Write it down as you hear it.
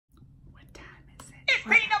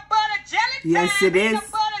Yes, it is.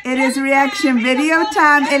 It is reaction video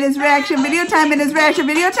time. It is reaction video time. It is reaction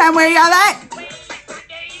video time. Where y'all at?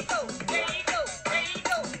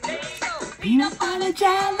 Peanut butter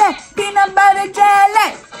jelly. Peanut butter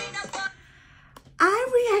jelly.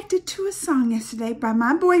 I reacted to a song yesterday by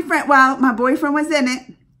my boyfriend. Well, my boyfriend was in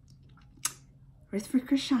it.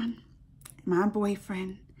 Roshan, my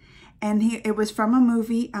boyfriend. And it was from a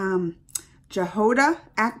movie, Jodhaa,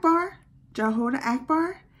 Akbar. Jodhaa,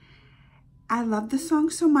 Akbar. I love the song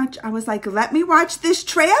so much. I was like, let me watch this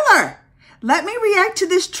trailer. Let me react to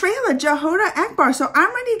this trailer, Jodhaa, Akbar. So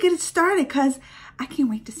I'm ready to get it started because I can't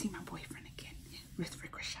wait to see my boyfriend again, Roshan.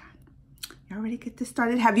 Y'all ready to get this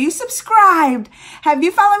started? Have you subscribed? Have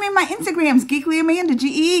you followed me on my Instagrams? Geekly Amanda,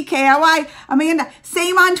 Geekly Amanda.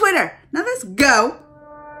 Same on Twitter. Now let's go.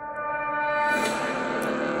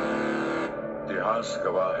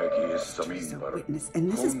 Witness,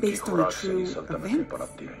 and this is based on a true event.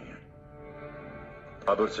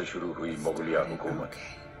 Akbar से शुरू हुई मुगलिया हुकूमत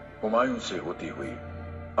हुमायूं से होती हुई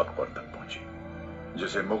अकबर तक पहुंची,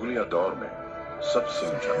 जिसे मुगलिया दौर में सबसे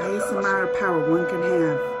ऊंचा highest amount of power one can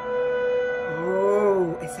have.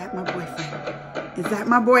 Oh, is that my boyfriend? Is that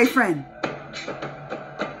my boyfriend?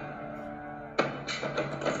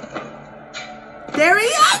 There he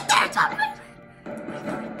is! There's my boyfriend!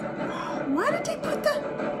 Why did they put the,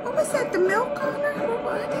 what was that, the milk on her?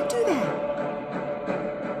 Why did they do that?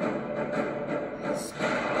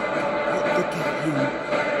 Look at him.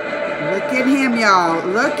 Look at him, y'all.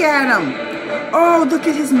 Look at him. Oh, look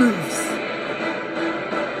at his moves.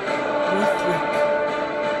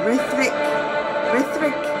 Hrithik.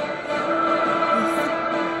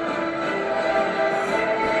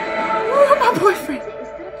 Oh, my boyfriend.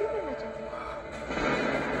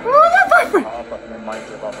 Oh, my boyfriend.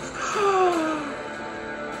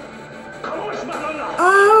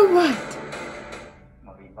 Oh, what?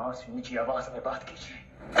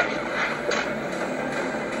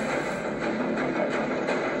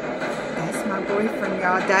 That's my boyfriend,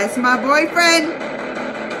 y'all. That's my boyfriend.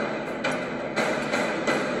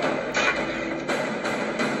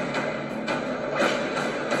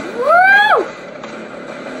 Woo!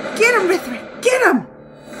 Get him, Hrithik. Get him.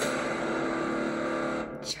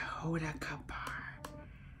 Jodhaa Akbar.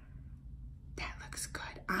 That looks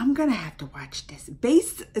good. I'm gonna have to watch this.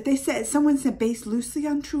 Someone said based loosely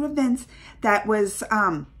on true events. That was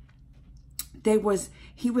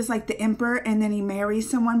he was like the emperor, and then he marries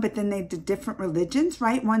someone, but then they did different religions,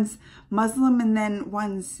 right? One's Muslim and then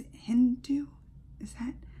one's Hindu. Is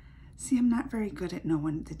that? See, I'm not very good at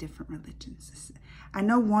knowing the different religions. I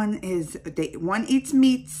know one eats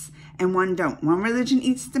meats and one don't. One religion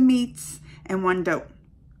eats the meats and one don't.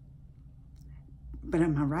 But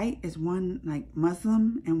am I right? Is one like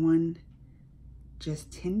Muslim and one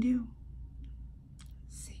just Hindu?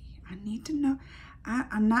 See, I need to know.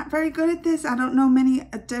 I'm not very good at this. I don't know many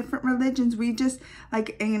different religions. We just,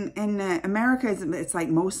 like in America, it's like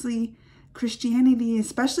mostly Christianity,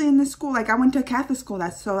 especially in the school. Like I went to a Catholic school,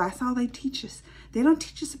 that's all they teach us. They don't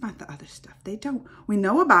teach us about the other stuff. They don't. We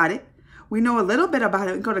know about it. We know a little bit about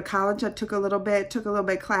it. We go to college. I took a little bit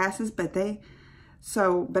classes, but I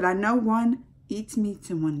know one eats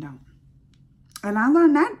meats and one don't. And I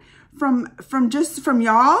learned that from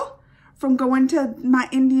y'all, from going to my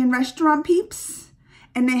Indian restaurant peeps.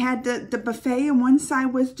 And they had the buffet, and one side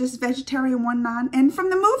was just vegetarian, one non. And from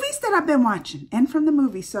the movies that I've been watching, and from the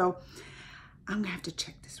movies. So I'm going to have to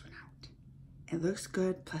check this one out. It looks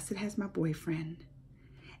good. Plus it has my boyfriend.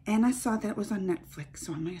 And I saw that it was on Netflix,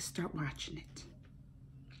 so I'm going to start watching it.